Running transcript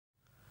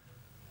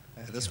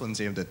This one's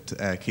aimed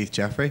at Keith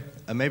Jeffrey.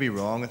 I may be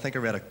wrong. I think I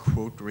read a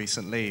quote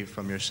recently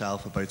from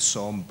yourself about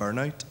Psalm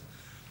burnout.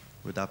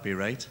 Would that be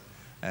right?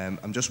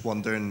 I'm just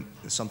wondering,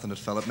 something that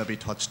Philip maybe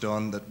touched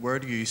on, that where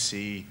do you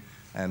see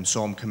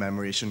Psalm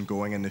commemoration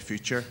going in the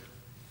future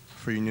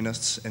for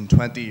Unionists? In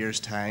 20 years'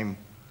 time,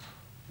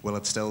 will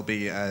it still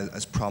be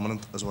as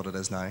prominent as what it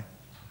is now?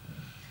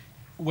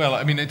 Well,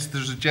 I mean,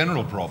 there's a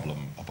general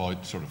problem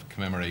about sort of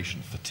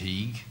commemoration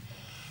fatigue.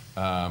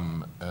 I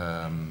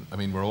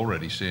mean, we're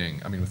already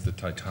seeing, I mean, with the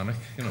Titanic,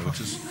 you know, which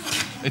is,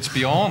 it's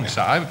beyond,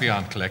 I was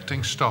beyond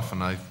collecting stuff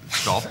and I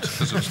stopped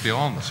because it's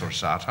beyond the sort of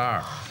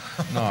satire.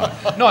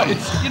 No,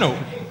 it's, you know,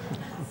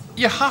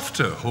 you have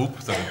to hope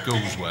that it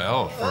goes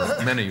well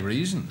for many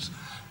reasons.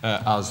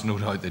 As no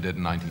doubt they did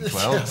in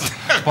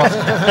 1912. But,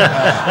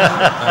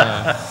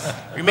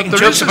 you're making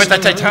jokes about the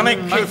Titanic?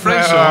 I'm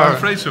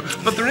afraid so.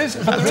 But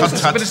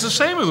it's the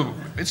same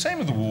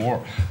with the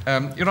war.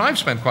 You know, I've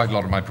spent quite a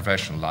lot of my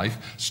professional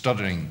life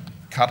studying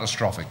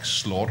catastrophic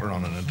slaughter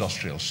on an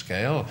industrial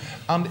scale,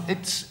 and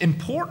it's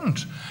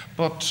important,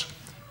 but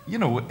you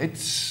know,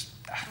 it's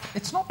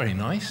not very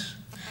nice.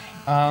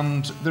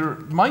 And there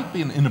might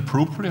be an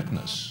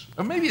inappropriateness,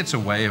 or maybe it's a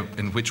way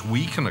in which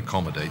we can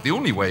accommodate. The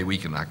only way we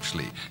can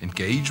actually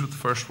engage with the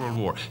First World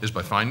War is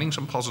by finding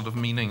some positive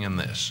meaning in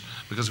this.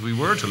 Because if we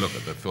were to look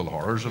at the full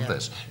horrors of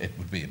this, it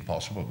would be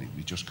impossible.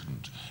 We just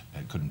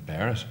couldn't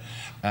bear it.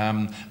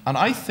 And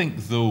I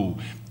think, though,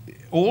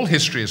 all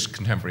history is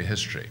contemporary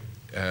history.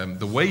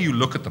 The way you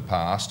look at the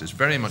past is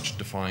very much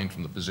defined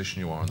from the position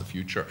you are in the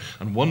future.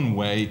 And one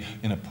way,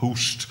 in a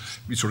post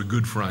sort of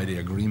Good Friday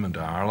Agreement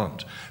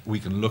Ireland, we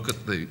can look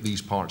at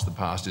these parts of the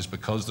past is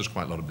because there's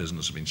quite a lot of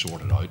business being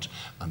sorted out,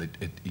 and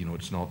you know,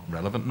 it's not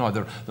relevant. Now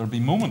there'll be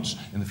moments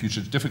in the future.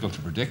 It's difficult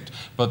to predict,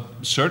 but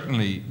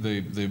certainly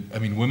I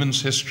mean,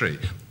 women's history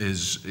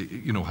is,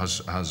 you know,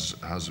 has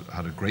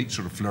had a great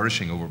sort of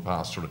flourishing over the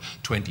past sort of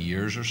 20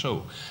 years or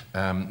so.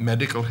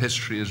 Medical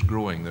history is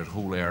growing. There's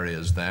whole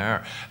areas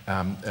there.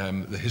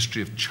 The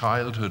history of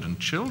childhood and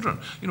children.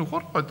 You know,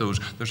 what about those?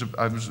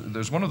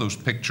 There's one of those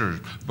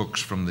picture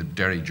books from the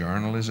Derry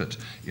Journal, is it?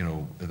 You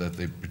know, that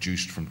they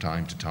produced from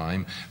time to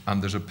time.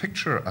 And there's a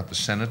picture at the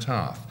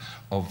cenotaph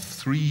of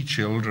 3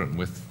 children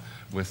with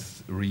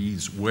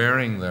wreaths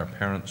wearing their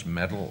parents'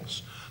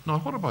 medals. Now,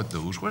 what about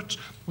those?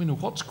 We know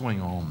what's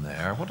going on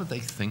there. What did they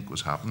think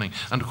was happening?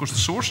 And of course, the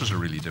sources are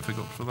really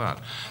difficult for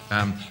that.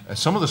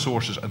 Some of the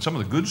sources, and some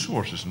of the good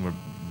sources, and we're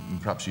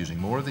perhaps using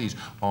more of these,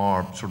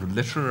 are sort of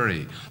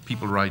literary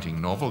people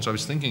writing novels. I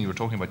was thinking, you were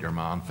talking about your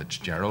man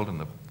Fitzgerald and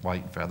the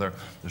White Feather.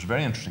 There's a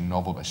very interesting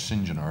novel by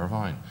St. John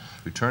Irvine,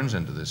 who turns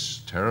into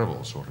this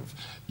terrible sort of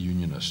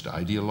unionist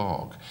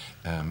ideologue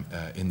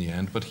in the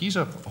end. But he's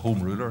a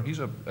home ruler. He's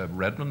a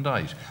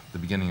Redmondite at the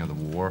beginning of the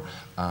war,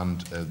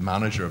 and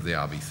manager of the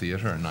Abbey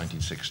Theatre in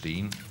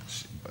 1916,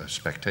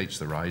 spectates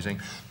the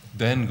rising,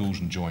 then goes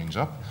and joins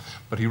up.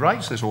 But he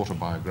writes this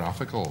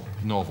autobiographical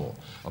novel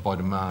about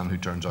a man who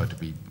turns out to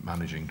be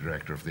managing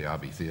director of the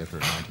Abbey Theatre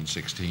in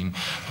 1916,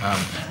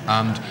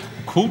 and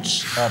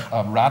quotes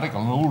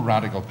an old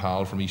radical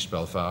pal from East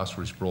Belfast,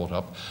 where he's brought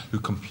up, who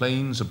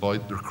complains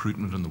about the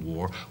recruitment in the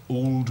war,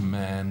 old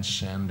men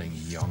sending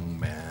young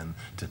men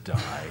to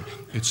die.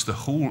 It's the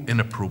whole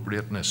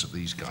inappropriateness of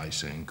these guys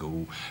saying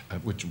go,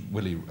 which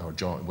Willie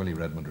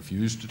Redmond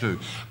refused to do.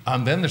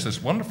 And then there's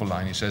this wonderful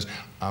line, he says,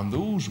 and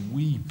those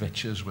wee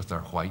bitches with their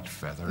white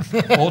feathers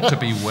ought to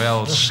be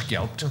well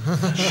scalped.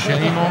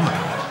 Shame on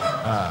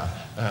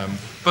them.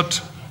 But,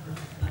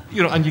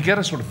 you know, and you get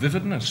a sort of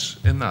vividness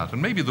in that.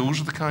 And maybe those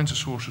are the kinds of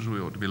sources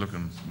we ought to be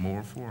looking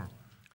more for.